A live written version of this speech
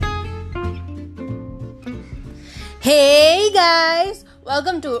Hey guys,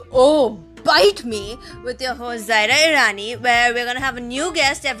 welcome to Oh Bite Me with your host Zaira Irani, where we're gonna have a new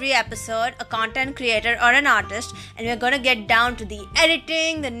guest every episode, a content creator or an artist, and we're gonna get down to the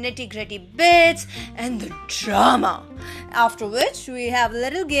editing, the nitty-gritty bits, and the drama. After which, we have a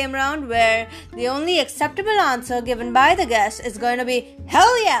little game round where the only acceptable answer given by the guest is going to be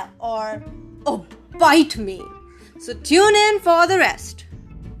hell yeah or oh bite me. So tune in for the rest.